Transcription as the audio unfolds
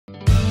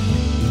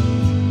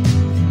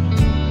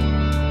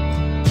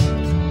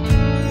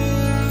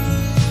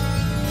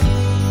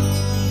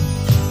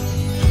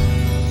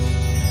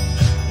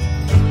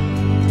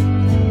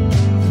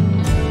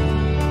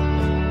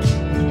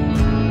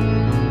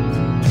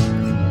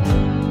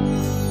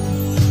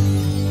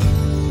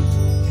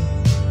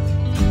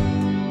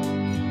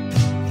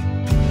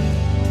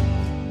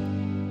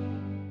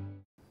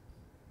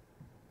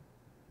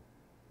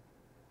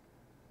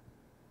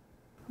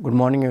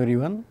morning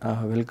everyone.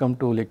 Welcome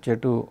to lecture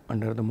 2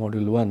 under the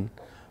module 1.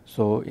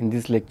 So, in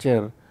this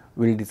lecture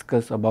we will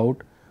discuss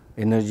about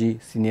energy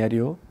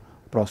scenario,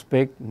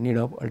 prospect, need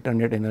of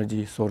alternate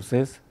energy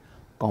sources,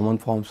 common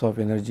forms of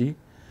energy,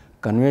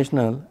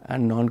 conventional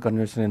and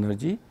non-conventional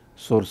energy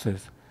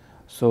sources.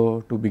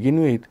 So, to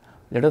begin with,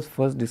 let us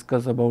first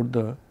discuss about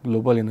the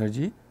global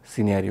energy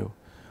scenario.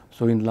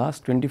 So, in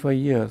last 25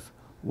 years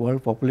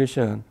world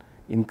population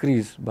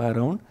increased by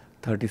around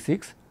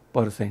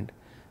 36%,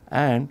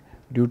 and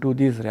due to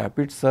this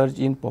rapid surge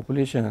in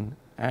population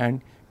and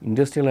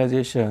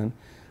industrialization,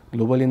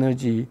 global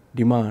energy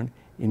demand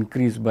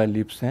increased by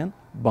leaps and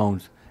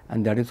bounds,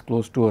 and that is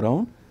close to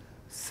around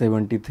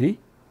 73%.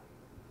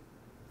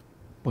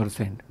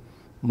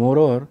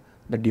 Moreover,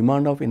 the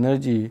demand of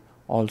energy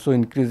also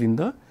increased in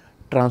the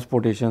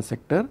transportation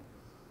sector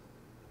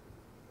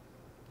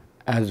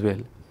as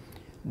well.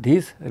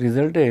 This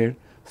resulted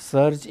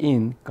surge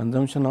in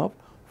consumption of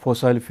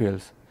fossil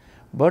fuels,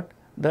 but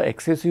the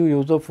excessive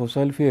use of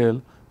fossil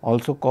fuel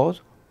also cause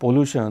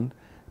pollution,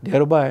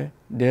 thereby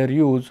their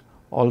use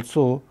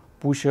also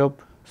push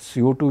up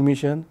CO2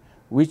 emission,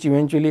 which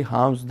eventually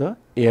harms the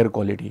air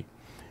quality.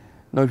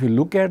 Now, if you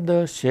look at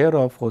the share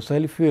of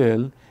fossil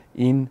fuel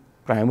in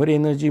primary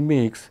energy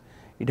mix,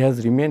 it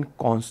has remained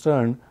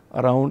constant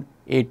around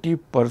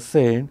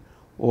 80%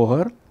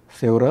 over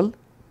several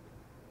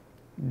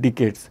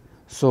decades.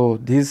 So,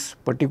 this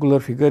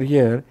particular figure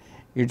here,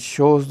 it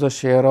shows the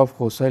share of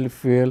fossil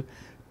fuel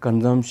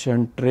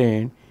consumption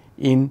trend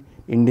in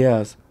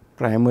India's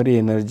primary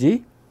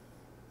energy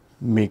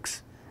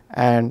mix,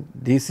 and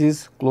this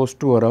is close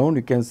to around,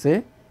 you can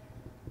say,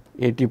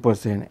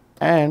 80%,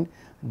 and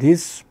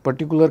this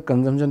particular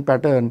consumption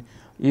pattern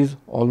is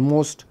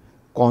almost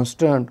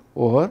constant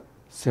over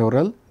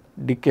several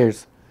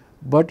decades,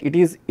 but it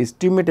is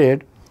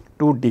estimated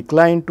to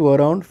decline to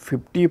around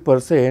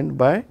 50%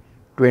 by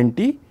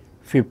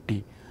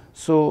 2050.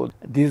 So,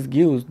 this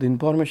gives the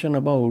information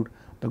about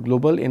the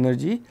global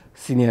energy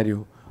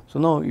scenario. So,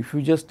 now if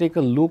you just take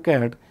a look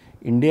at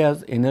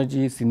India's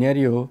energy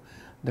scenario,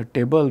 the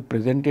table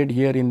presented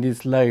here in this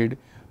slide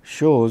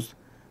shows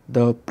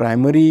the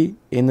primary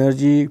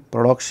energy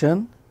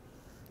production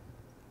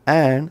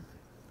and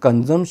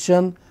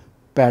consumption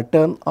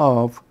pattern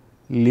of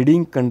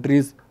leading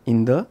countries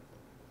in the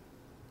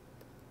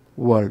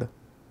world.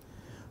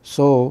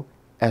 So,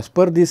 as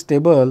per this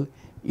table,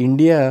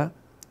 India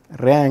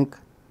rank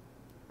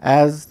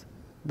as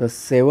the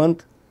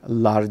 7th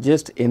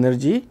largest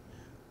energy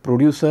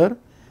producer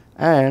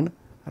and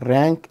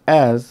rank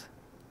as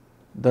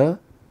the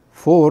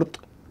 4th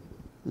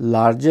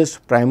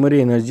largest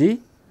primary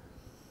energy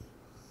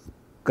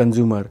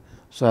consumer.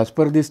 So, as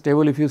per this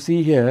table, if you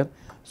see here,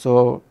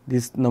 so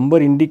this number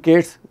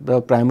indicates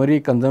the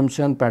primary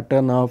consumption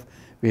pattern of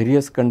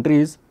various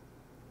countries.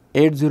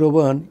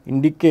 801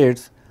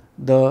 indicates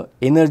the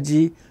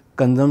energy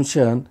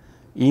consumption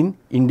in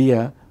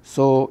India.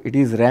 So, it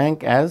is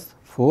ranked as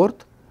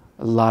 4th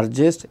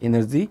largest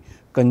energy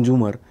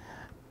consumer.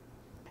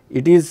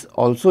 It is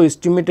also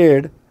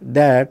estimated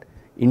that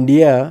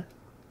India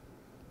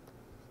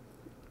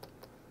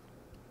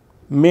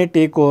may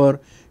take over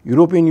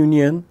European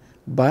Union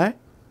by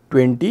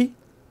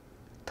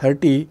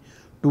 2030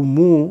 to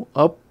move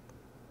up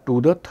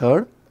to the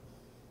 3rd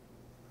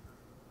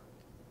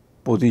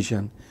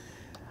position.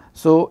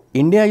 So,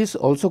 India is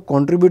also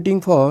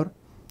contributing for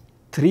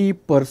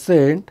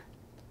 3%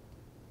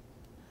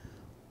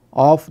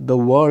 of the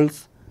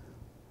world's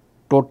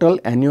total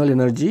annual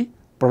energy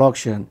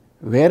production,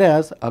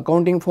 whereas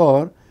accounting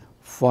for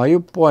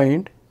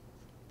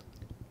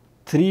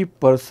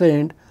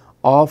 5.3%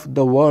 of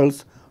the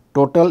world's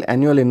total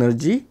annual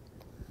energy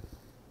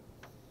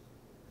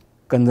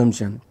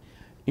consumption.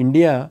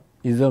 India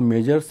is a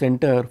major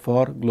center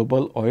for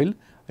global oil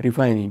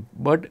refining,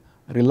 but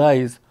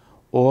relies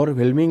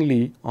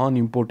overwhelmingly on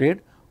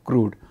imported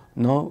crude.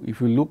 Now,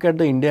 if you look at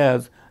the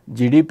India's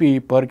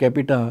GDP per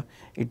capita,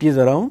 it is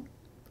around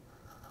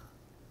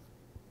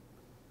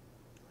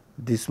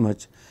this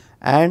much,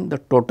 and the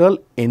total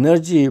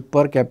energy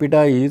per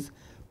capita is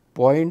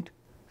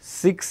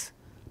 0.6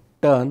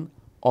 ton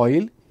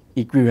oil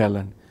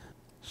equivalent.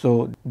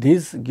 So,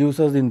 this gives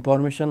us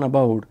information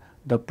about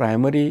the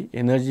primary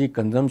energy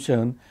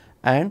consumption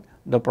and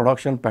the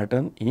production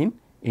pattern in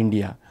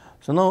India.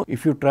 So, now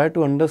if you try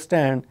to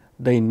understand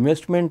the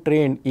investment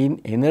trend in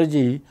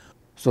energy,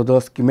 so the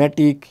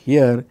schematic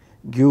here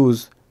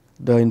gives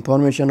the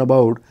information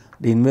about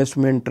the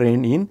investment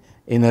trend in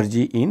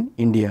energy in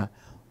India.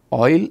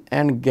 Oil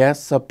and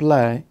gas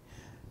supply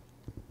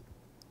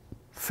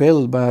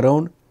fell by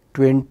around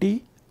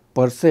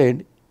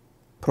 20%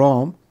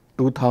 from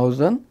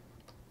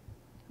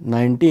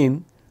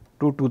 2019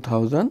 to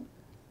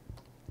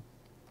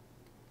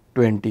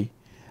 2020.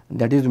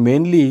 That is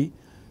mainly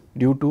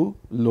due to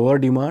lower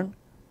demand,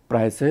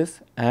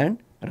 prices and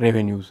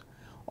revenues.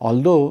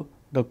 Although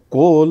the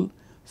coal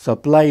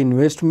supply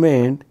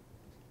investment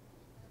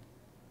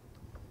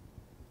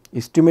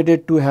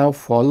estimated to have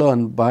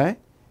fallen by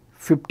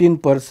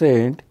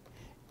 15%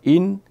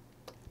 in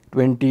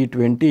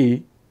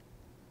 2020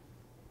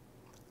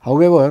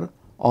 However,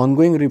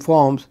 ongoing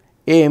reforms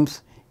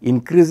aims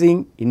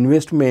increasing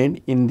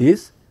investment in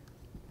this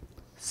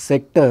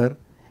sector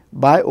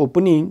by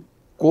opening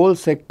coal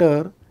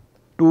sector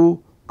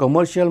to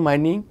commercial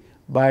mining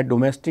by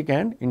domestic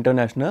and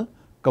international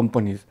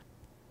companies.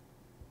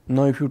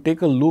 Now, if you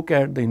take a look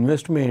at the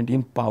investment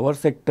in power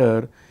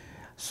sector,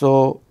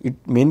 so it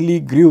mainly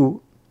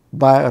grew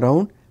by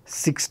around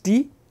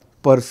 60%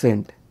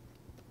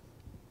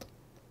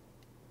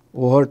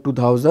 over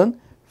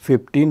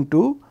 2015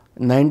 to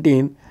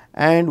 19,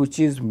 and which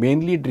is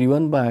mainly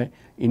driven by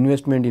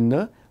investment in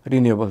the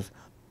renewables.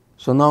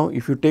 So, now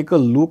if you take a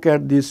look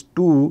at these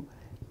two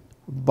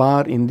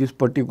bar in this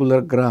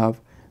particular graph,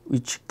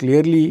 which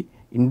clearly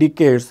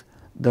indicates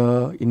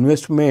the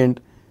investment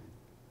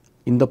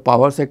in the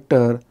power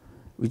sector,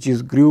 which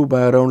is grew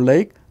by around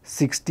like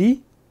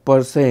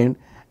 60%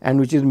 and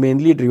which is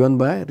mainly driven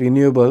by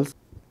renewables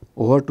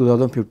over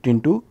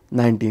 2015 to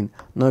 19.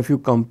 Now, if you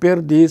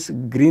compare this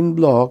green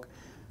block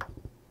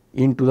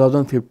in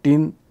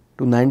 2015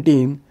 to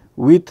 19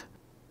 with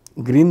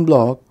green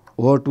block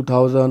over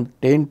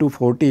 2010 to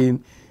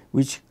 14,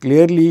 which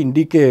clearly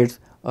indicates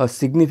a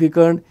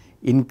significant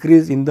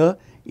increase in the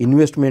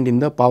investment in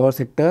the power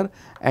sector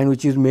and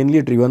which is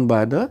mainly driven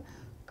by the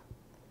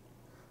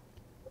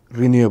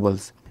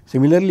renewables.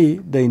 Similarly,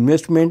 the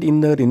investment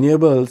in the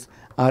renewables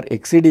are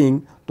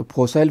exceeding the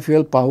fossil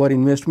fuel power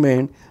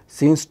investment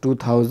since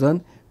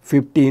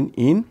 2015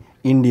 in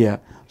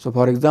India. So,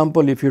 for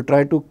example, if you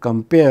try to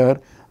compare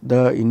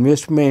the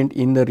investment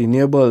in the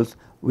renewables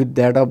with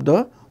that of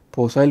the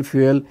fossil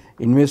fuel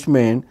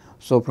investment,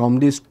 so from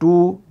these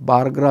two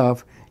bar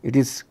graph, it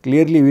is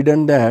clearly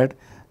evident that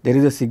there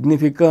is a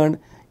significant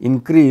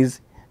increase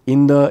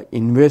in the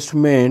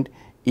investment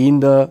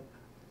in the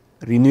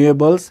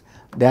renewables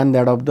than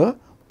that of the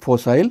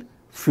fossil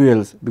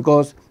fuels,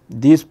 because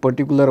this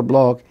particular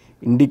block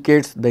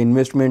indicates the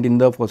investment in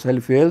the fossil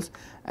fuels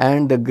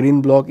and the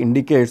green block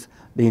indicates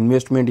the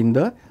investment in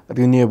the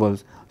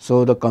renewables.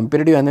 So, the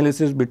comparative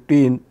analysis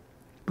between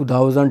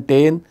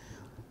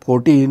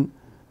 2010-14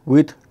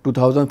 with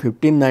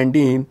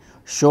 2015-19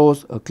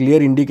 shows a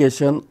clear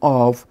indication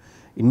of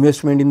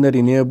investment in the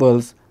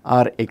renewables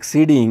are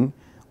exceeding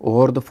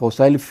over the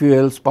fossil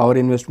fuels power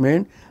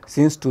investment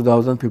since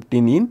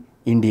 2015 in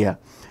India.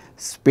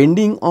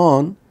 Spending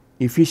on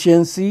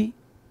efficiency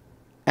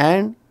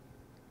and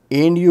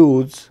end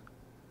use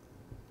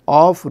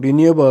of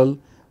renewable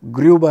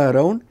grew by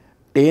around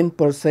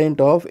 10%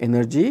 of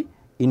energy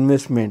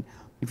investment.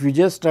 If you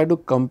just try to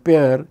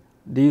compare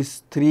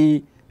these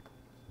three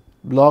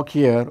block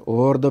here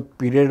over the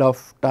period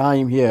of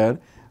time here,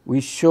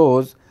 which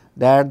shows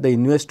that the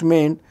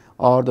investment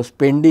or the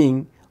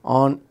spending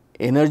on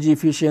energy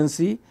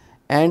efficiency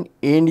and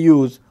end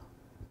use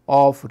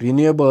of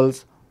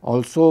renewables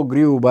also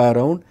grew by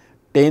around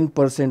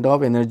 10%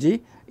 of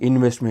energy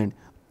investment.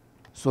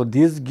 So,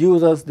 this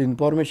gives us the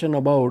information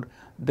about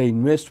the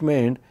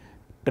investment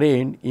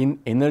trend in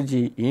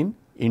energy in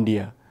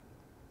India.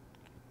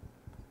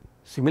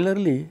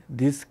 Similarly,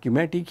 this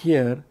schematic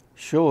here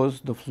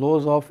shows the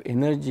flows of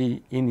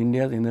energy in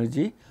India's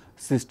energy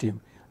system.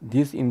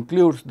 This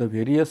includes the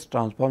various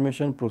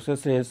transformation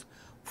processes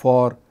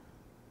for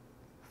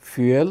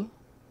fuel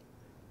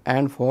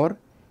and for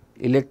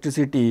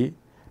electricity,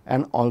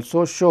 and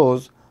also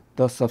shows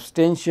the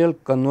substantial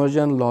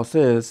conversion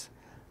losses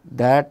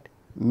that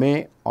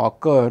may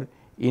occur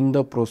in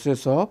the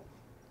process of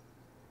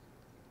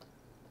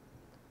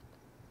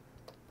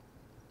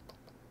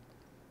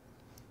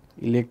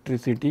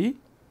electricity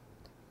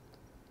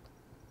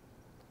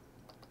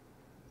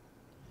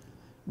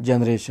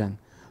generation.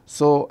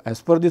 So,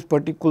 as per this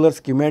particular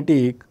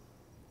schematic,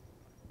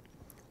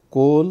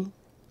 coal,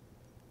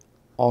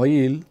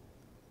 oil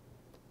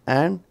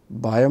and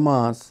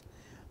biomass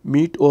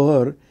meet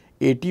over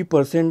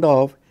 80%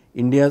 of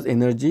India's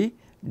energy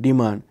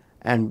demand,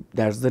 and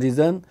that is the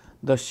reason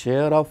the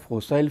share of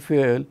fossil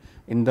fuel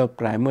in the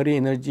primary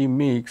energy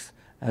mix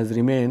has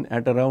remained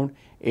at around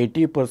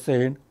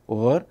 80%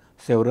 over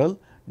several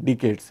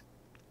decades.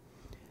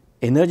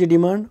 Energy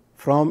demand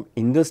from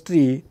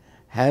industry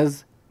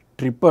has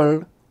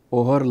tripled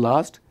over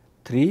last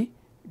 3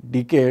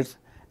 decades,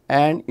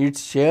 and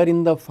its share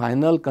in the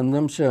final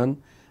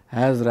consumption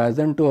has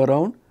risen to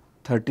around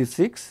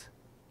 36%.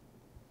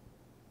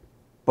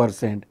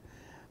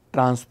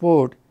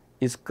 Transport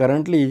is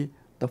currently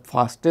the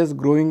fastest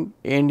growing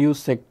end use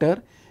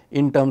sector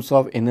in terms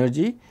of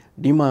energy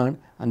demand,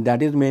 and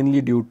that is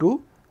mainly due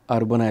to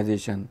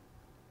urbanization.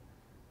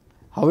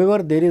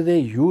 However, there is a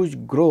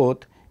huge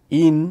growth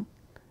in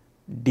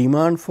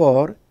demand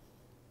for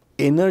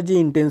energy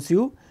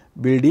intensive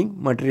building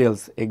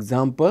materials,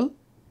 example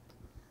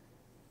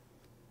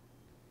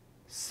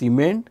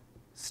cement,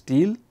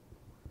 steel,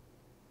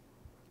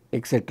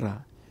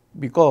 etc.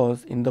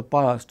 Because in the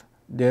past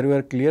there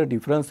were clear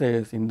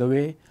differences in the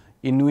way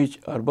in which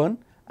urban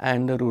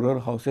and the rural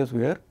houses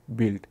were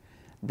built.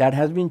 That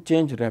has been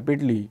changed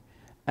rapidly,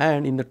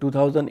 and in the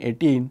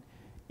 2018,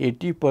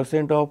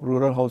 80% of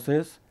rural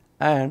houses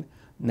and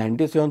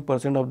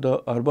 97% of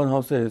the urban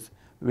houses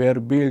were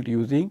built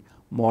using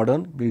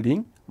modern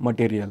building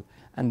material,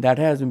 and that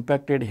has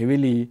impacted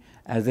heavily.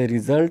 As a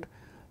result,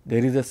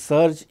 there is a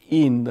surge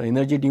in the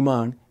energy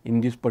demand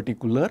in this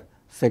particular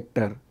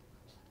sector.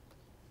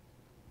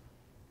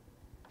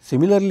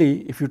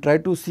 Similarly, if you try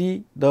to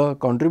see the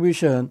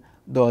contribution,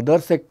 the other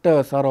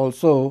sectors are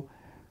also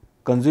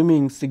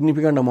consuming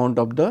significant amount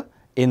of the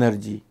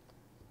energy.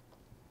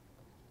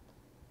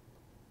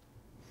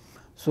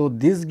 So,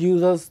 this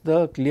gives us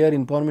the clear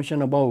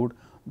information about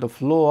the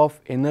flow of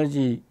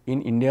energy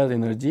in India's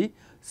energy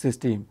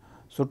system.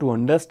 So, to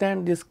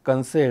understand this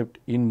concept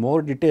in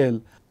more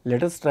detail,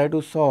 let us try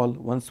to solve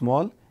one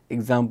small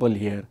example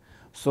here.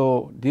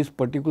 So, this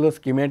particular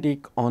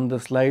schematic on the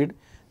slide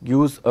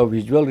gives a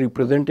visual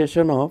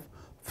representation of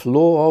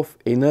flow of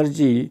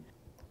energy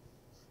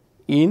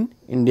in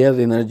India's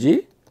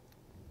energy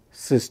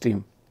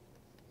system.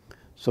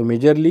 So,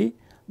 majorly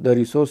the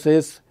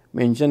resources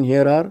mentioned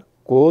here are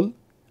coal,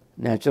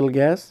 natural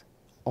gas,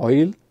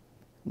 oil,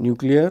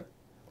 nuclear,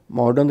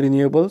 modern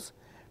renewables,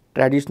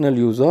 traditional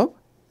use of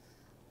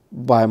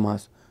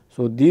biomass.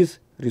 So, these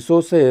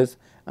resources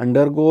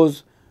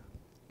undergoes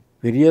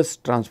various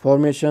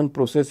transformation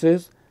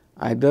processes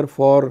either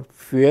for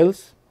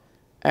fuels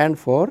and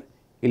for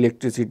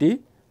electricity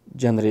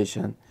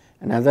generation.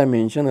 And as I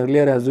mentioned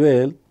earlier as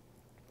well,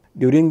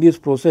 during this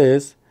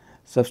process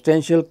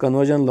substantial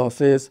conversion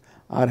losses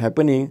are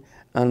happening,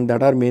 and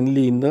that are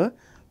mainly in the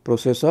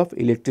process of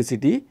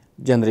electricity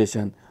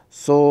generation.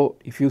 So,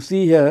 if you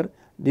see here,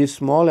 this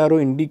small arrow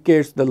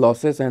indicates the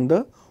losses and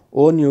the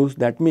own use,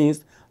 that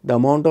means the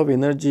amount of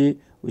energy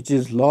which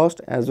is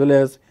lost as well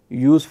as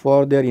used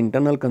for their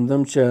internal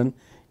consumption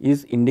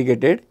is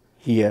indicated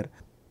here.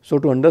 So,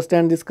 to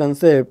understand this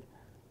concept,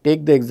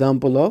 take the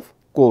example of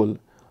coal.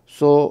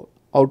 So,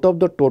 out of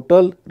the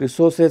total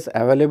resources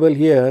available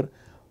here,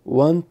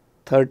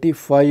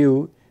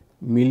 135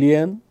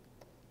 million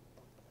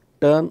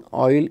ton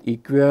oil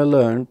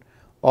equivalent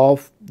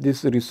of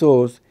this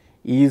resource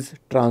is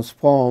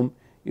transformed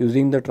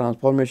using the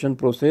transformation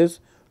process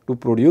to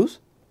produce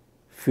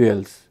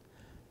fuels,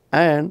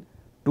 and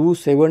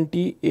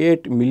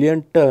 278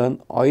 million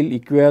ton oil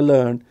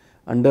equivalent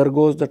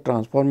undergoes the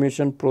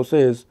transformation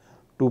process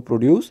to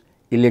produce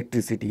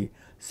electricity.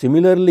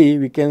 Similarly,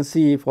 we can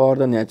see for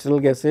the natural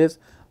gases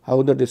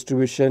how the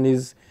distribution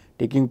is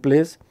taking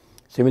place.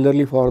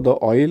 Similarly, for the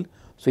oil.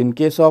 So, in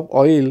case of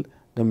oil,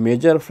 the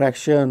major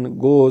fraction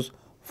goes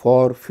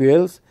for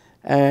fuels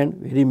and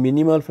very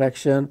minimal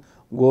fraction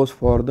goes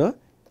for the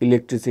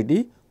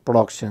electricity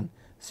production.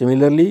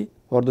 Similarly,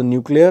 for the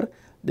nuclear,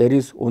 there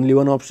is only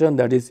one option,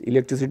 that is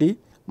electricity.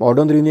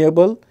 Modern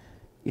renewable,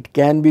 it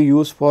can be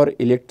used for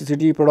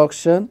electricity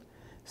production.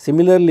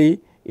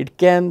 Similarly, it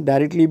can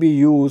directly be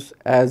used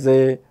as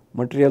a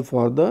material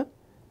for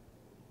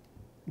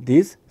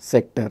this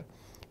sector,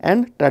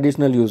 and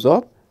traditional use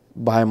of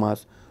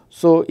biomass.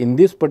 So, in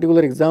this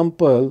particular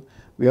example,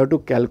 we have to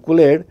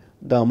calculate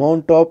the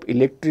amount of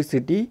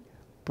electricity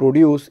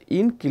produced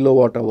in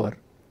kilowatt hour,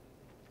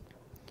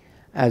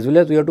 as well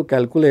as we have to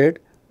calculate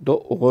the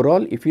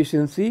overall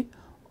efficiency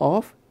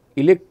of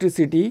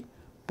electricity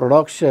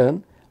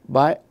production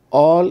by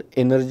all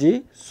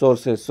energy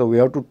sources. So, we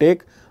have to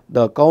take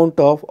the account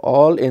of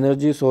all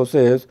energy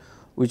sources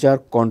which are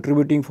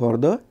contributing for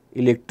the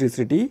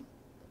electricity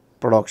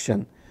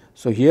production.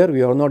 So, here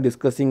we are not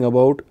discussing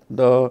about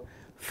the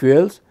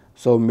fuels.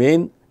 So,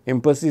 main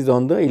emphasis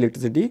on the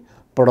electricity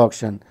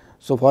production.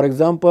 So, for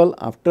example,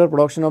 after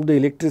production of the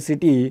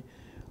electricity,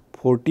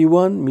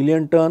 41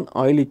 million ton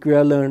oil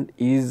equivalent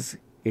is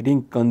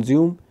getting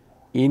consumed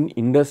in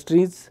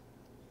industries,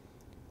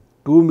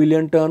 2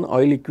 million ton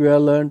oil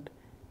equivalent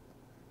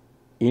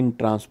in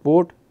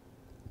transport,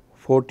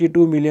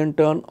 42 million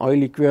ton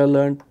oil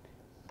equivalent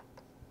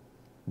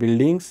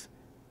buildings,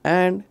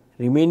 and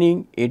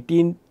remaining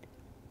 18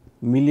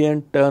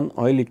 million ton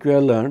oil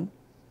equivalent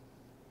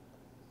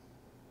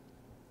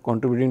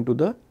contributing to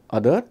the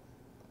other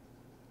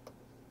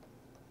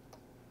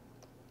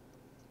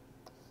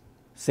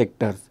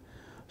sectors.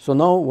 So,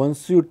 now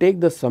once you take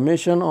the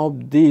summation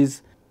of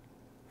these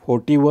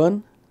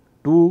 41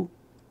 to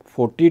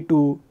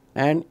 42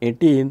 and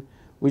 18,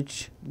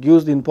 which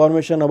gives the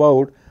information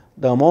about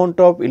the amount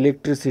of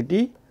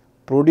electricity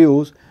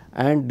produced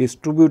and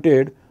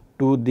distributed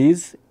to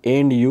this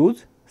end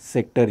use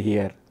sector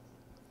here.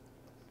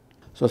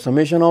 So,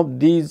 summation of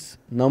these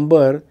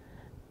number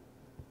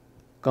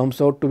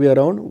comes out to be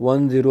around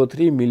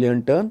 103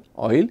 million ton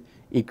oil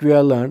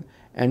equivalent,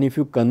 and if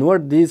you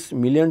convert this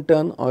million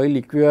ton oil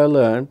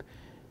equivalent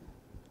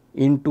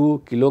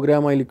into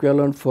kilogram oil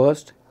equivalent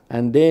first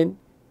and then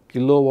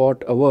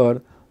kilowatt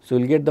hour, so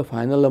you will get the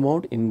final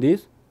amount in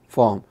this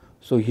form.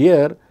 So,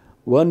 here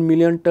 1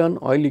 million ton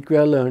oil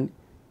equivalent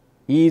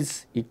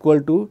is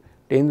equal to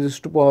 10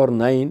 raised to power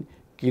 9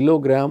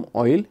 kilogram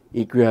oil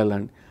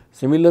equivalent.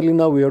 Similarly,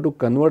 now we have to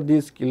convert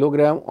this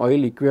kilogram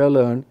oil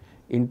equivalent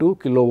into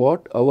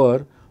kilowatt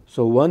hour.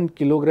 So, 1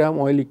 kilogram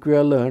oil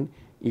equivalent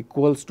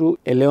equals to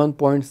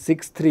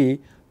 11.63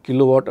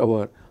 kilowatt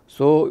hour.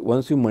 So,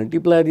 once you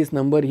multiply this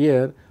number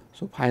here,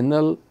 so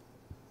final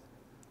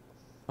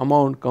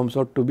amount comes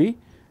out to be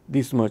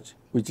this much,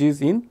 which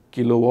is in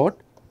kilowatt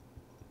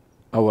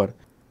hour.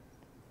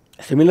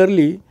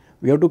 Similarly,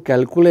 we have to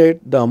calculate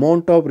the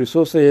amount of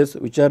resources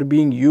which are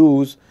being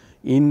used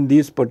in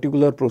this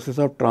particular process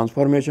of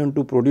transformation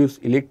to produce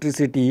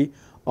electricity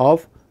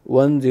of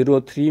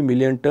 103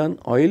 million ton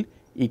oil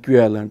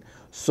equivalent.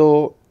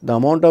 So, the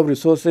amount of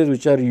resources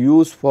which are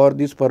used for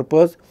this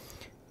purpose,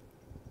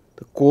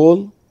 the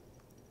coal,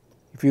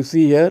 if you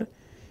see here,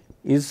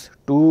 is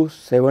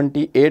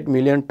 278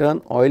 million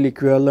ton oil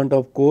equivalent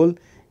of coal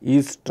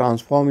is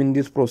transformed in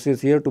this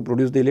process here to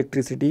produce the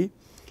electricity.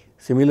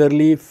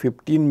 Similarly,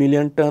 15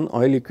 million ton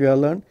oil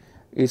equivalent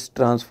is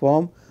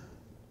transformed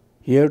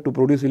here to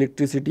produce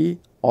electricity,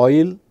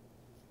 oil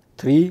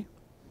 3,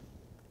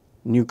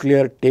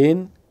 nuclear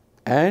 10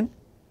 and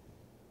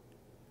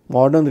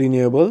modern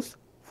renewables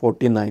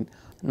 49.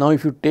 Now,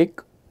 if you take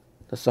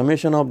the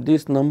summation of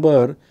this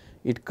number,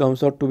 it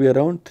comes out to be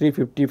around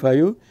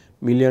 355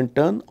 million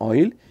ton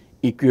oil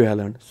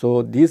equivalent.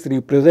 So, this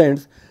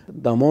represents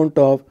the amount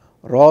of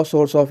raw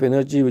source of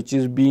energy which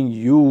is being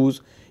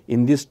used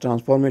in this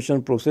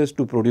transformation process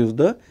to produce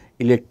the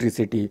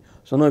electricity.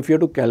 So, now if you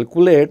have to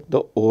calculate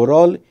the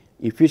overall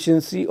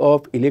efficiency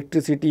of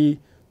electricity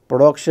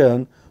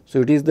production,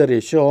 so it is the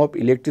ratio of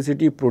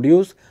electricity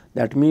produced,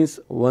 that means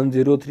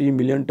 103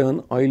 million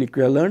ton oil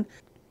equivalent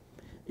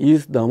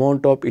is the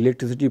amount of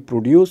electricity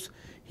produced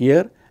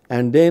here,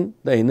 and then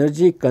the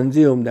energy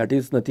consumed, that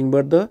is nothing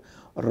but the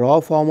raw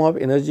form of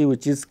energy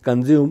which is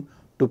consumed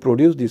to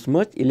produce this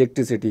much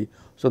electricity.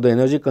 So, the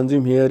energy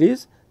consumed here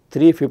is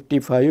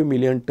 355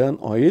 million ton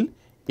oil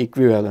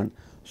equivalent.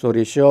 So,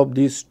 ratio of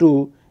these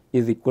two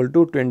is equal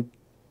to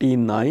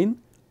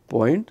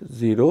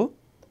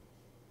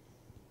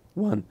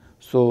 29.01.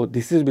 So,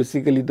 this is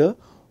basically the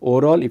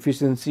overall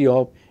efficiency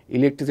of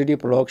electricity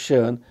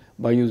production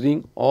by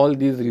using all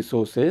these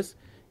resources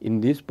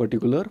in this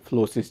particular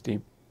flow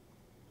system.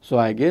 So,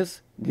 I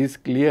guess this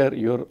clear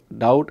your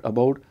doubt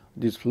about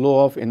this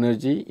flow of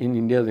energy in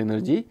India's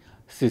energy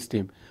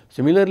system.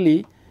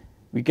 Similarly,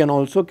 we can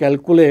also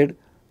calculate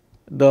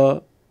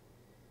the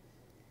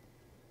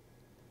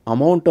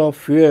amount of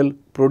fuel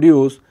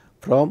produced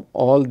from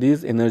all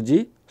these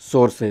energy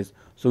sources.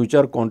 So, which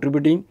are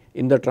contributing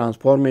in the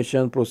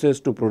transformation process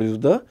to produce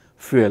the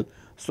fuel.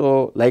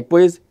 So,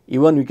 likewise,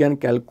 even we can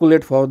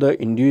calculate for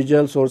the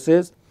individual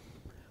sources.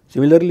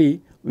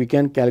 Similarly, we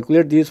can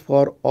calculate this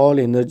for all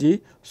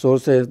energy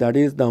sources, that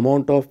is the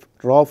amount of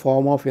raw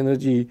form of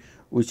energy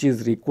which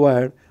is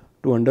required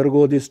to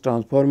undergo this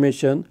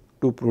transformation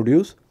to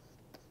produce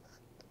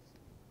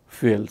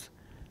fuels.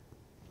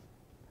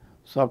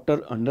 So,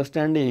 after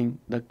understanding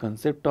the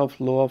concept of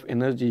flow of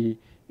energy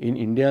in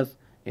India's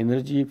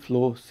energy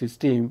flow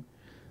system,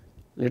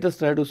 let us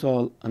try to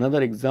solve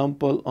another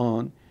example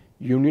on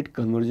unit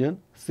conversion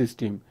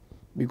system,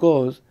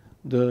 because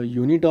the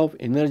unit of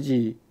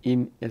energy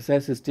in SI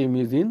system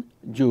is in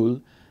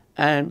joule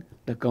and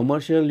the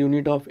commercial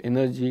unit of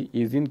energy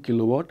is in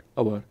kilowatt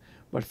hour.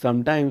 But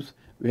sometimes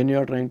when you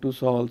are trying to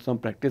solve some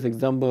practice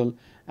example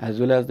as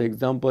well as the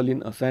example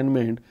in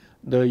assignment,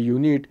 the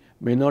unit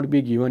may not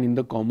be given in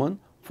the common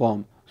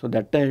form. So,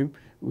 that time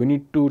we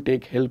need to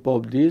take help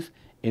of this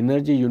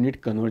energy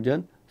unit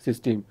conversion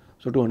system.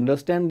 So, to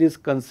understand this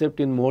concept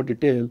in more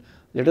detail,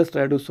 let us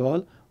try to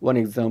solve one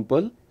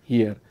example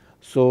here.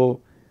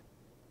 So,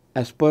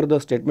 as per the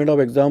statement of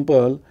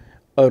example,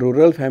 a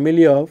rural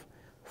family of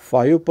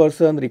 5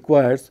 persons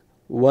requires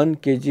 1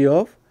 kg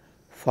of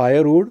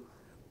firewood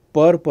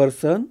per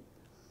person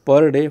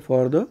per day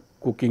for the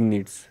cooking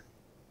needs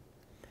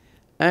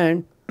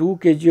and 2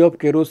 kg of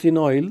kerosene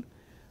oil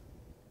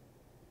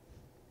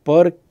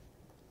per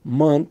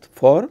month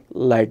for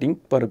lighting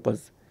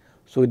purpose.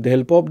 So, with the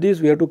help of this,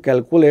 we have to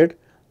calculate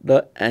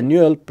the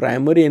annual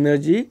primary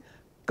energy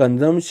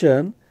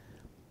consumption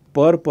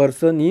per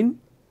person in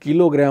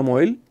kilogram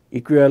oil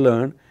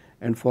equivalent,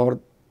 and for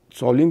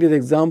solving this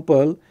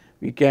example,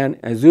 we can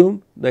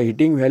assume the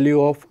heating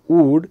value of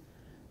wood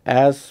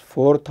as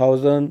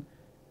 4000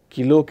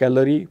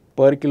 kilocalorie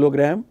per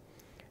kilogram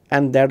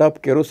and that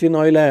of kerosene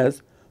oil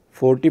as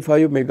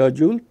 45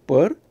 megajoule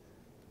per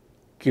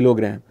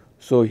kilogram.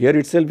 So, here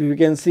itself you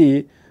can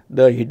see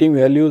the heating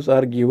values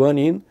are given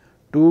in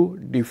two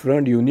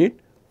different unit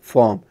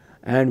form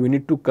and we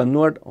need to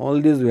convert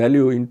all this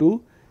value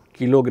into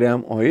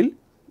kilogram oil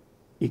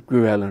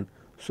equivalent.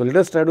 So, let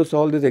us try to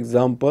solve this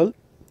example.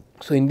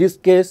 So, in this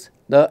case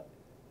the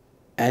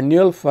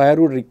annual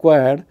firewood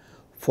required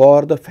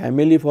for the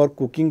family for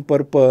cooking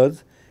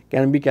purpose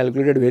can be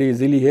calculated very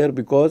easily here,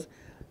 because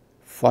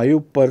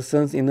 5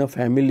 persons in a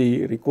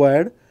family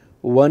required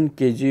 1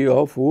 kg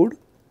of wood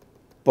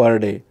per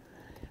day.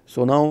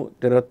 So, now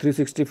there are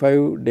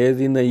 365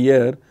 days in a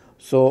year.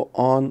 So,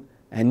 on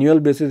annual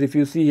basis if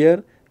you see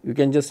here, you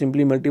can just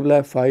simply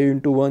multiply 5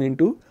 into 1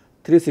 into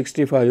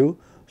 365.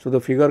 So,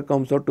 the figure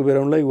comes out to be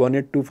around like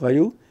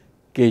 1825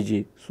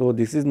 kg. So,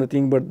 this is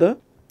nothing but the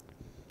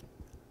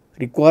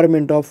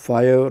requirement of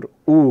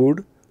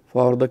firewood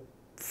for the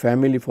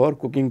family for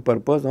cooking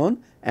purpose on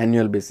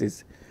annual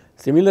basis.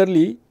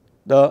 Similarly,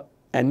 the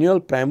annual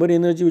primary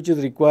energy which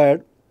is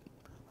required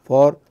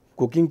for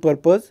cooking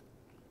purpose.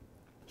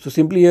 So,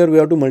 simply here we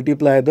have to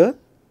multiply the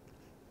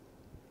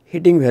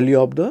heating value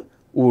of the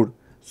wood.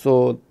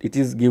 So, it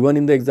is given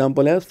in the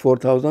example as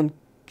 4000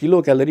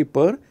 kilocalorie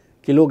per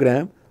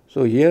kilogram.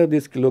 So, here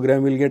this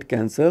kilogram will get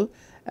cancelled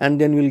and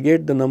then we will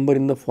get the number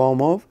in the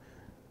form of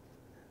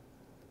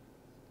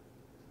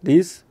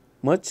this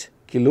much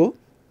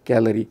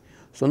kilocalorie.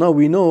 So, now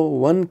we know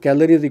 1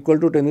 calorie is equal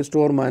to 10 raised to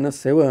power minus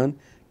 7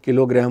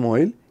 kilogram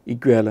oil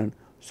equivalent.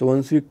 So,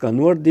 once we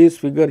convert this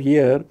figure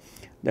here,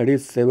 that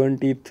is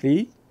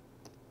 73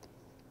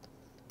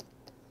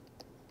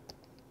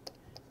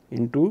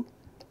 into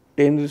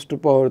 10 raised to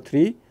power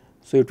 3.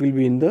 So, it will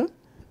be in the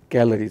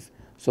calories.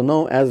 So,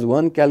 now as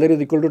 1 calorie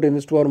is equal to 10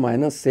 raised to power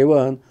minus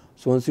 7.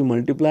 So, once you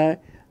multiply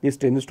this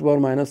 10 raised to power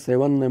minus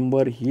 7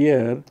 number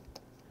here,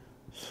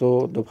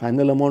 so the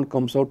final amount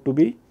comes out to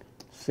be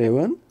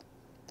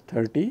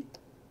 730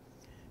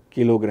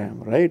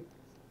 kilogram, right.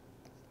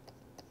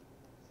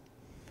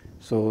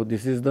 So,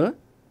 this is the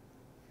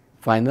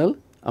final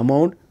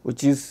amount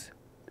which is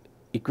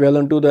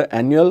equivalent to the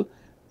annual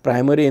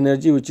primary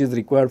energy which is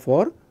required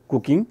for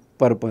cooking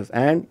purpose,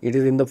 and it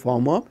is in the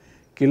form of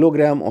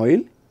kilogram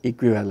oil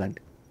equivalent.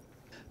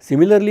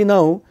 Similarly,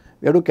 now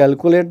we have to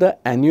calculate the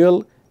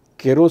annual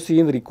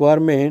kerosene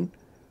requirement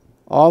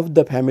of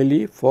the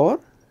family for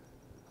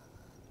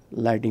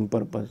lighting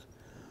purpose.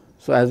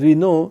 So, as we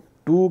know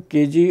 2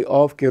 kg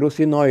of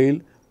kerosene oil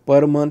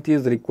per month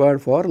is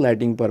required for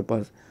lighting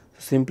purpose. So,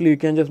 simply you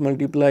can just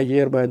multiply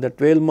here by the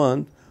 12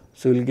 months.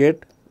 So, you will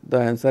get the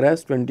answer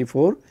as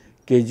 24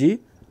 kg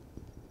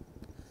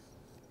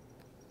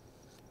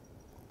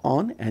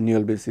on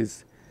annual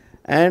basis.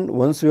 And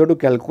once we have to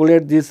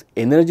calculate this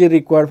energy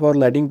required for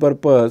lighting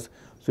purpose,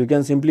 so you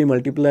can simply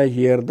multiply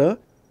here the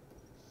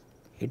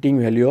heating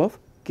value of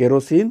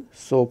kerosene.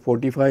 So,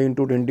 45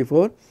 into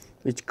 24,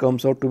 which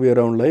comes out to be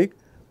around like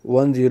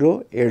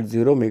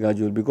 1080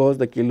 megajoule, because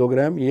the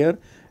kilogram here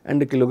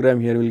and the kilogram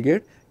here will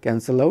get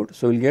cancel out.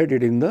 So, we will get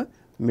it in the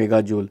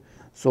megajoule.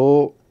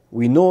 So,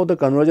 we know the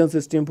conversion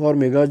system for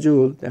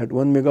megajoule, that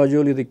 1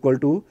 megajoule is equal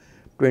to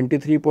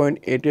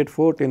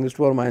 23.884 10 raised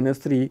to power minus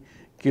 3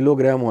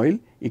 kilogram oil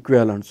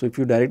equivalent. So, if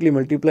you directly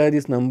multiply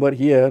this number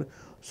here,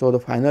 so the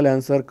final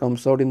answer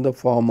comes out in the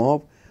form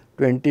of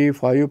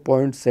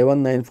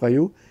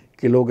 25.795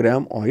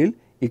 kilogram oil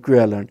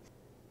equivalent.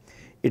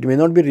 It may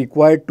not be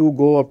required to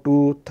go up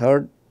to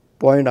third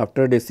point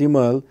after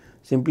decimal,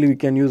 simply we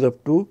can use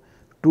up to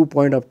 2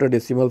 point after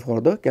decimal for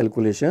the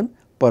calculation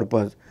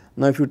purpose.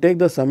 Now, if you take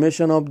the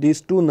summation of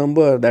these two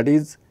numbers, that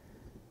is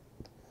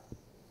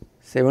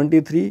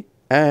 73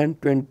 and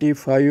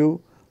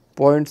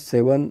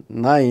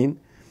 25.79,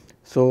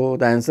 so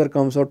the answer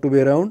comes out to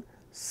be around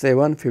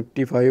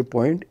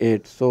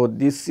 755.8. So,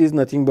 this is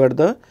nothing but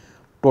the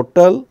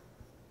total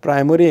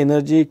primary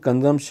energy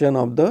consumption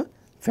of the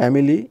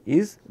family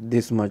is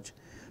this much.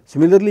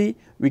 Similarly,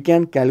 we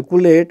can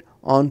calculate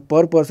on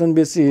per person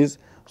basis.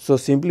 So,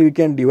 simply we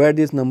can divide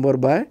this number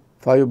by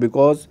 5,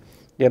 because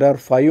there are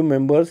 5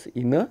 members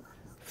in a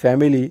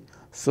family.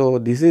 So,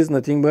 this is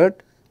nothing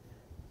but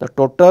the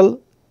total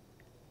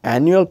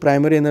annual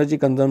primary energy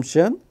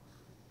consumption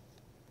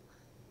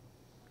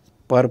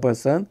per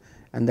person,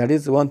 and that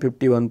is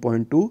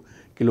 151.2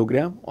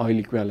 kilogram oil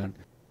equivalent.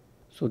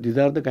 So, these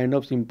are the kind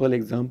of simple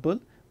example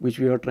which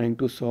we are trying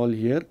to solve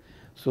here.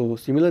 So,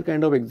 similar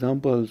kind of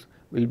examples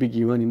will be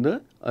given in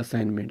the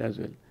assignment as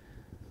well.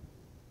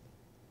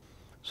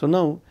 So,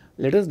 now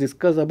let us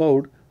discuss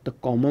about the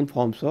common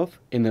forms of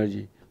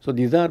energy. So,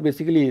 these are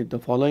basically the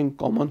following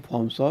common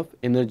forms of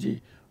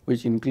energy,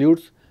 which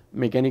includes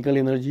mechanical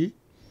energy,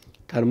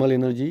 thermal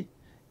energy,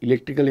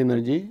 electrical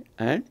energy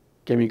and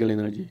chemical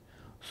energy.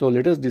 So,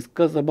 let us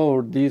discuss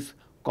about these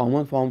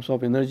common forms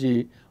of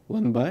energy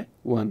one by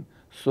one.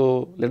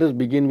 So, let us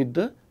begin with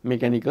the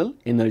mechanical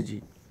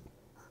energy.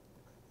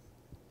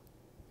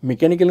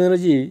 Mechanical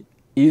energy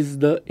is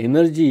the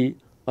energy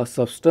a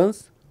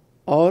substance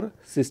or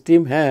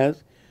system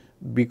has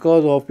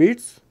because of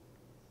its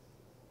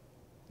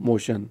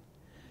motion,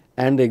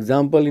 and the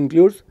example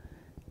includes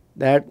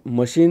that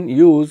machine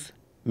use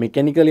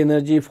mechanical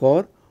energy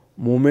for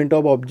movement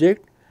of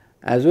object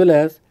as well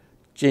as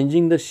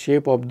changing the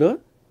shape of the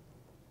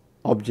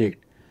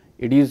object.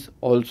 It is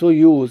also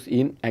used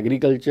in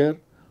agriculture,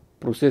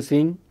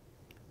 processing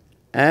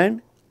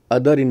and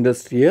other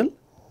industrial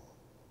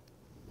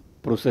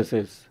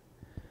processes.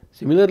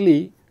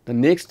 Similarly, the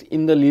next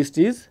in the list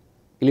is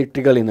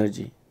electrical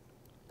energy.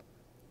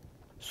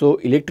 So,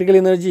 electrical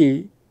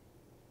energy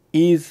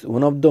is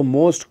one of the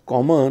most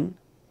common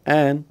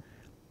and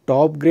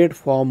top grade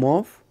form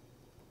of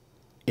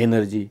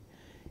energy.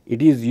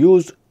 It is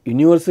used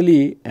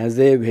universally as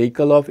a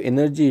vehicle of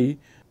energy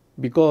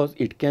because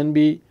it can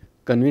be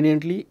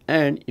conveniently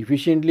and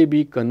efficiently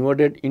be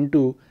converted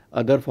into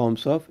other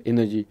forms of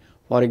energy.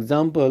 For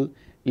example,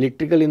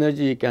 electrical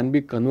energy can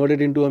be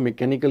converted into a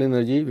mechanical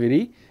energy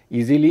very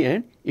easily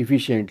and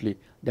efficiently.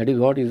 That is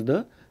what is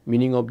the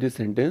meaning of this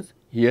sentence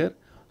here.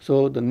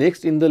 So, the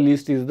next in the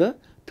list is the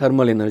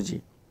thermal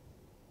energy.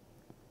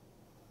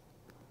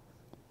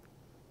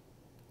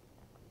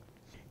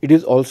 It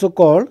is also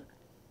called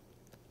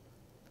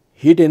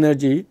heat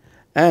energy,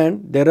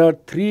 and there are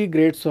three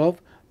grades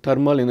of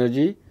thermal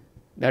energy,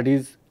 that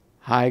is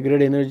high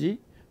grade energy,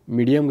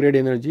 medium grade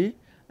energy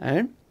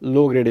and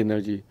low grade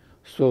energy.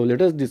 So,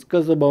 let us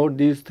discuss about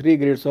these three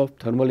grades of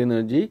thermal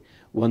energy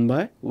one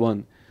by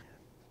one.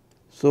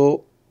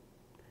 So,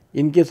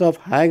 in case of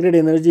high grade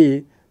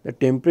energy, the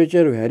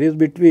temperature varies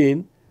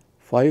between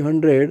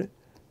 500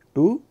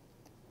 to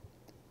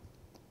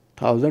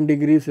 1000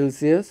 degrees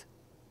Celsius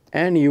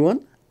and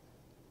even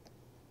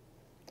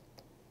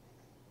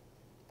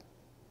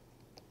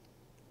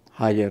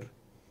higher,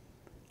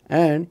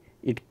 and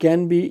it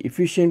can be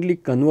efficiently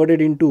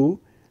converted into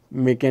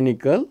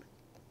mechanical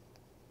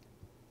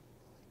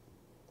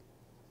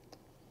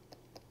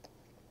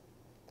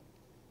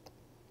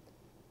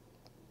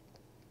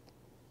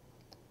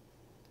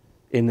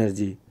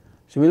energy.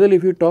 Similarly,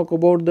 if you talk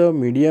about the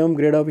medium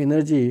grade of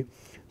energy,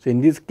 so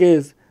in this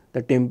case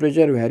the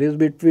temperature varies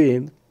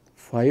between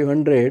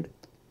 500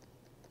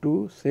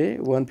 to say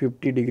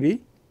 150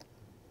 degree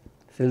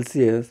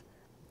Celsius,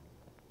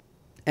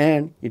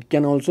 and it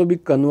can also be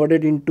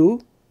converted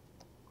into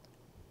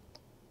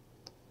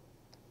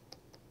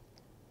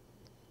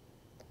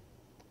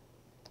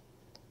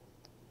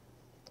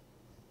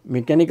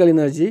mechanical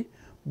energy,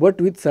 but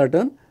with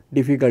certain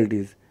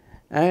difficulties.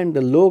 And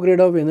the low grade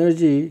of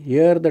energy,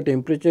 here the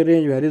temperature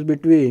range varies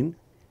between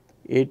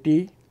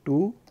 80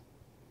 to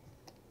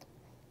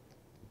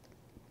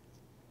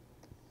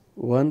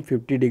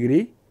 150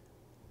 degree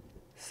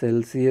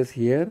Celsius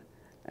here,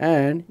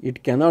 and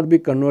it cannot be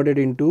converted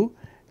into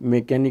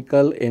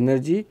mechanical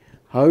energy.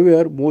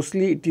 However,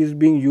 mostly it is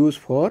being used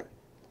for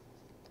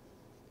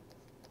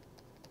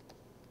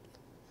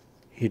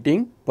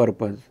heating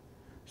purpose.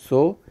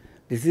 So,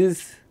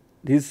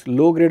 this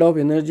low grade of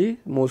energy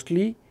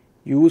mostly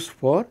used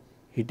for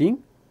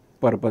heating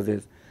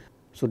purposes.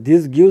 So,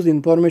 this gives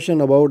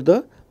information about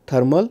the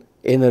thermal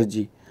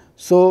energy.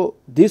 So,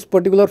 this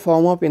particular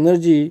form of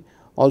energy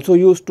also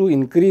used to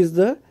increase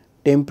the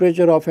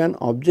temperature of an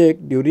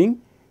object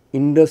during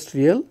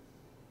industrial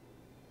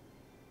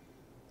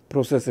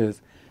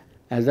processes.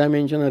 As I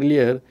mentioned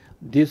earlier,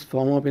 this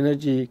form of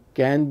energy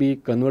can be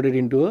converted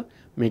into a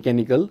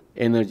mechanical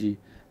energy,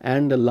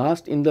 and the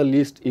last in the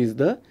list is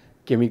the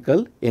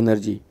chemical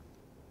energy.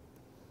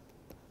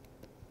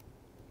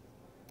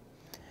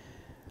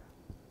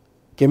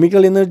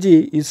 Chemical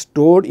energy is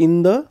stored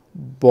in the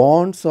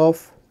bonds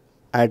of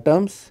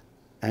atoms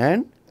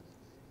and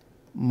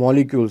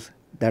molecules,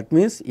 that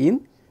means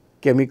in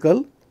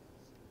chemical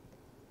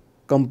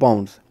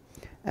compounds,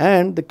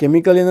 and the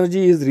chemical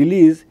energy is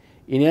released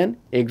in an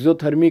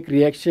exothermic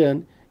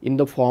reaction in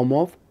the form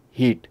of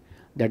heat.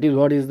 That is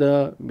what is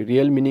the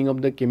real meaning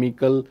of the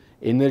chemical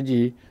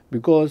energy,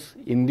 because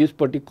in this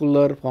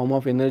particular form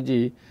of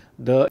energy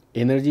the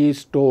energy is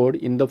stored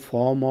in the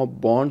form of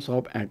bonds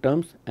of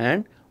atoms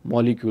and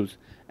molecules,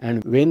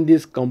 and when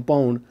this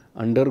compound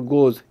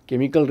undergoes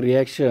chemical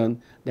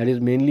reaction, that is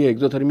mainly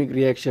exothermic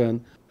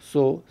reaction,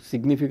 so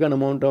significant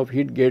amount of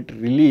heat get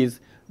released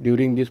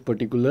during this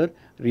particular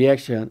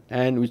reaction,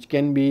 and which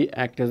can be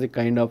act as a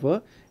kind of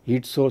a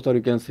heat source, or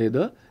you can say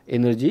the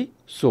energy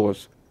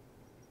source.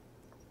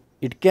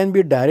 It can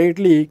be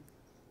directly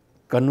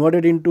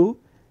converted into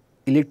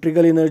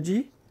electrical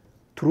energy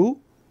through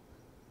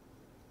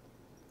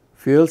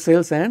fuel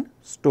cells and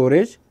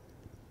storage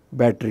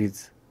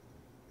batteries.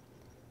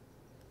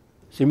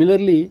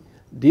 Similarly,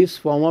 this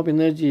form of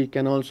energy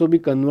can also be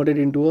converted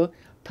into a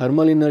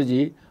thermal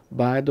energy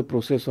by the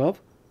process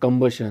of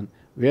combustion,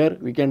 where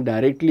we can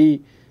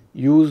directly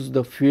use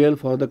the fuel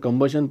for the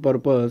combustion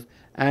purpose,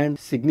 and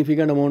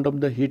significant amount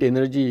of the heat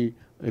energy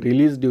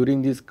released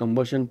during this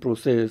combustion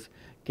process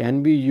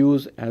can be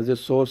used as a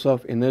source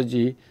of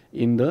energy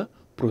in the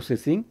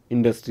processing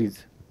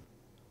industries.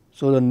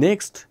 So, the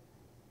next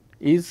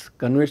is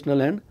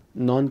conventional and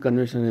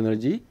non-conventional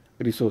energy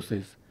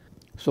resources.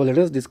 So, let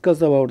us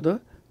discuss about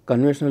the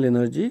conventional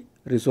energy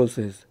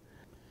resources.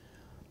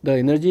 The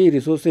energy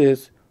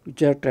resources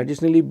which are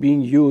traditionally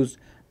being used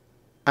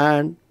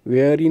and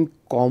were in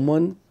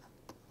common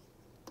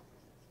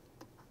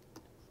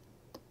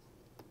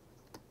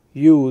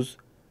use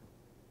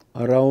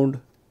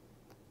around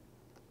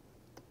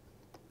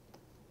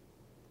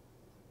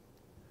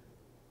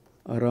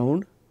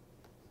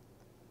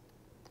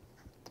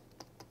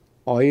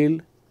oil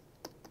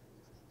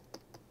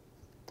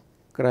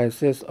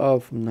crisis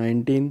of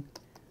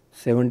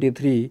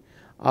 1973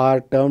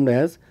 are termed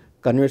as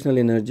conventional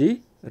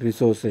energy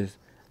resources,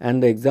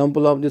 and the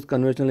example of these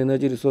conventional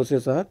energy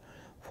resources are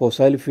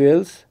fossil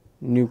fuels,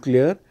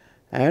 nuclear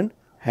and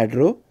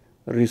hydro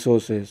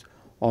resources.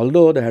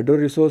 Although the hydro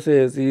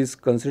resources is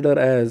considered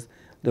as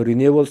the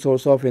renewable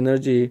source of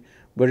energy,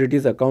 but it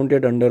is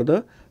accounted under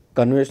the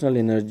conventional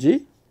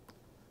energy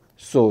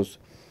source.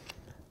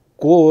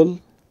 Coal,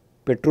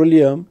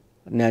 petroleum,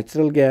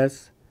 natural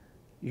gas,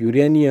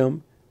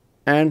 uranium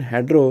and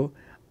hydro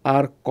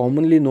are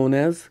commonly known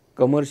as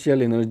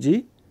commercial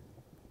energy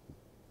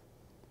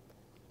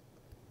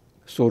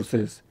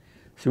sources.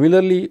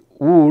 Similarly,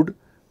 wood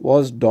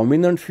was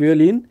dominant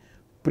fuel in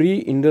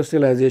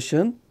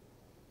pre-industrialization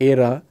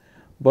era,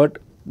 but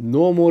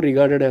no more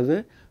regarded as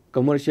a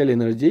commercial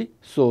energy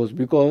source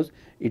because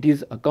it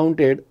is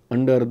accounted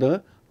under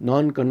the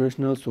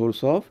non-conventional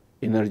source of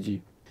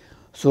energy.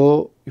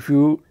 So, if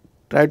you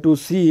try to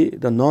see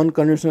the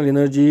non-conventional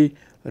energy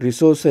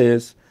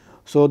resources,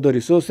 so the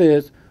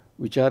resources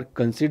which are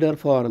considered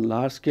for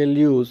large scale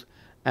use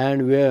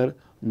and were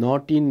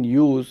not in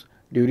use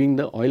during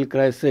the oil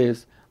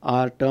crisis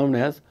are termed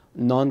as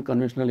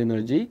non-conventional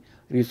energy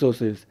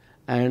resources,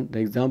 and the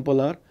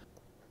example are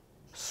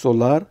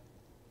solar,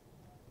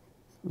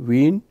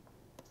 wind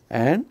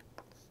and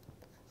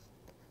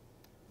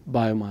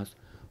biomass.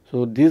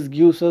 So, this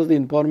gives us the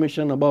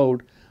information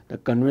about the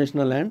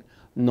conventional and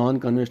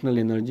non-conventional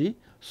energy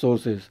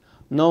sources.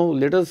 Now,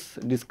 let us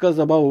discuss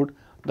about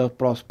the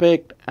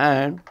prospect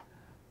and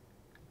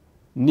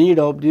need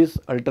of these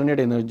alternate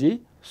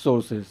energy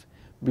sources,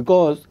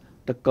 because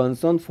the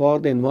concern for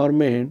the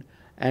environment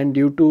and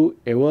due to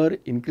ever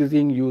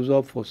increasing use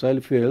of fossil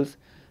fuels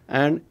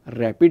and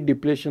rapid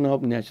depletion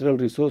of natural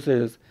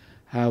resources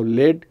have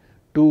led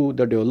to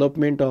the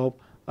development of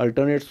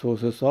alternate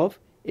sources of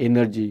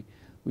energy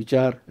which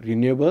are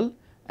renewable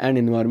and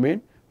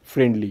environment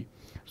friendly.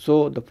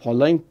 So, the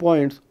following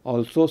points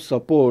also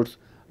supports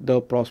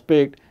the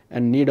prospect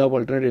and need of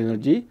alternate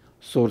energy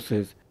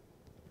sources.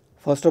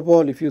 First of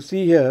all, if you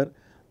see here,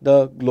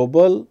 the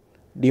global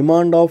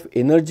demand of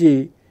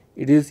energy,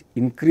 it is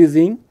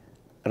increasing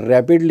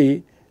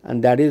rapidly,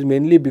 and that is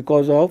mainly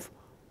because of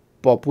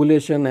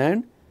population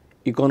and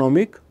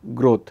economic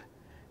growth,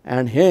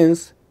 and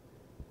hence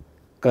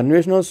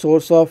conventional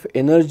source of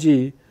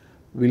energy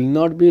will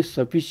not be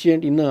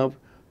sufficient enough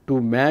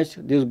to match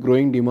this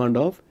growing demand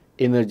of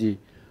energy.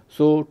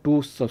 So,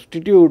 to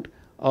substitute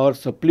or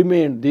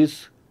supplement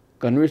this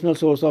conventional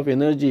source of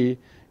energy,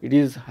 it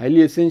is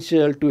highly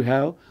essential to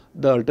have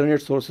the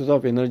alternate sources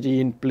of energy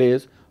in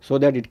place so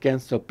that it can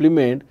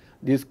supplement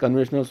these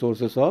conventional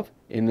sources of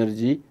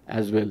energy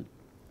as well.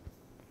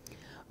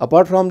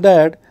 Apart from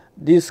that,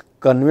 these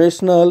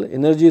conventional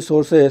energy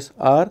sources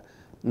are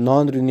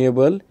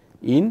non-renewable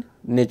in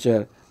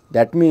nature.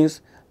 That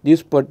means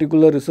these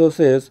particular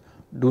resources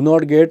do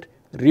not get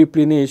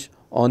replenished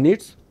on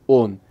its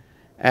own,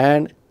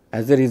 and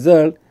as a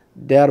result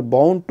they are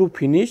bound to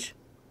finish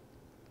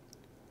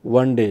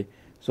one day.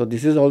 So,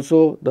 this is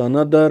also the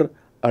another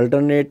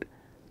alternate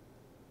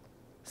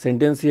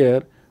sentence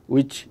here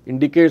which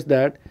indicates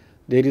that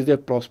there is a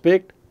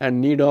prospect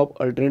and need of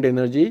alternate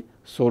energy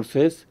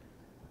sources.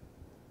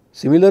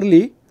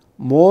 Similarly,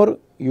 more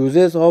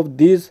uses of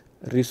these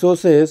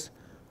resources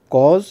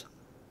cause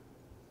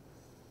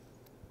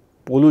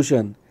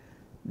pollution,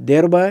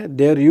 thereby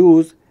their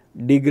use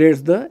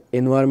degrades the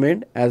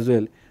environment as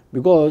well,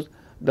 because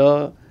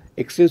the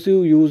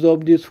excessive use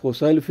of these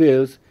fossil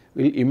fuels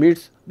will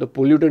emit the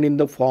pollutant in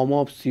the form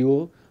of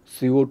CO,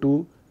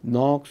 CO2,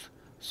 NOx,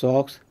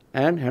 SOx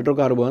and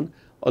hydrocarbon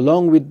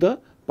along with the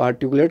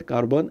particulate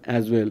carbon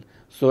as well.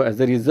 So, as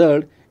a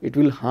result it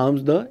will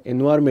harm the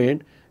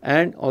environment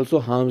and also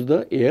harms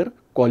the air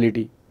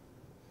quality.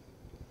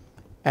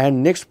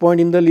 And next point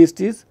in the list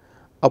is,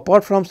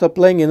 apart from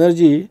supplying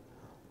energy,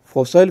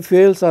 fossil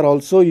fuels are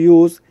also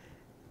used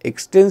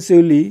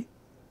extensively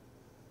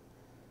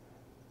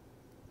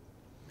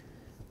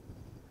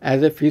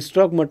as a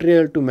feedstock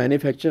material to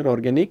manufacture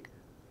organic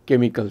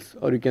chemicals,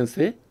 or you can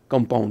say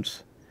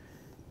compounds.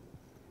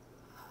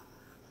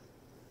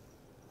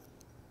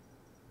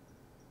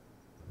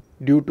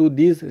 Due to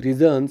these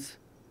reasons,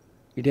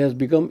 it has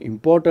become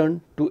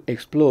important to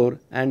explore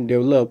and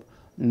develop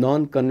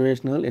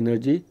non-conventional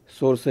energy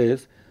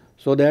sources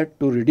so that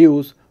to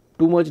reduce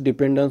too much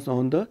dependence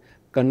on the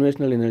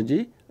conventional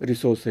energy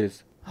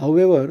resources.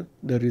 However,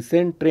 the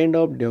recent trend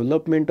of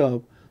development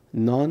of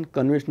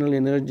non-conventional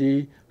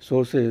energy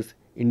sources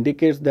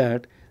indicates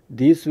that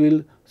these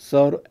will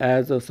serve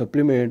as a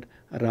supplement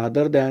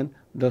rather than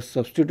the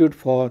substitute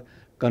for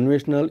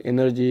conventional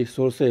energy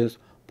sources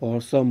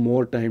for some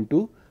more time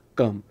to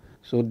come.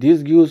 So,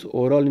 this gives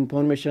overall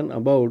information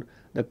about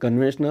the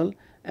conventional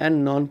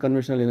and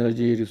non-conventional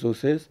energy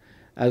resources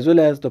as well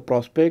as the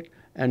prospect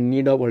and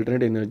need of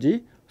alternate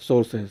energy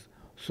sources.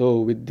 So,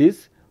 with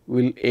this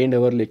we will end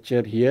our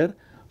lecture here.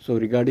 So,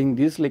 regarding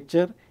this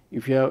lecture,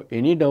 if you have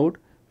any doubt,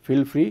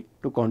 feel free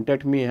to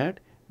contact me at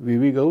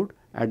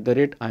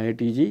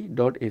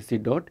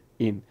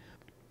vvgoud@iitg.ac.in.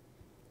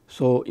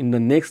 So, in the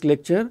next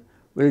lecture,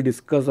 we will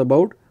discuss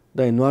about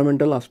the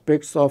environmental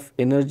aspects of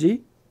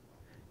energy.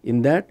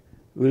 In that,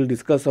 we will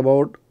discuss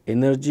about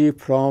energy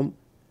from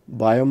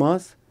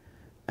biomass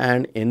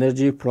and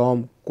energy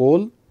from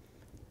coal,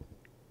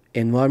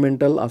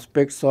 environmental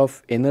aspects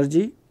of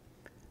energy,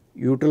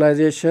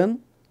 utilization,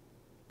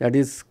 that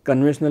is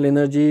conventional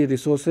energy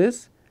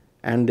resources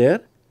and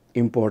their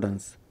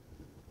importance.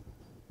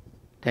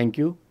 Thank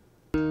you.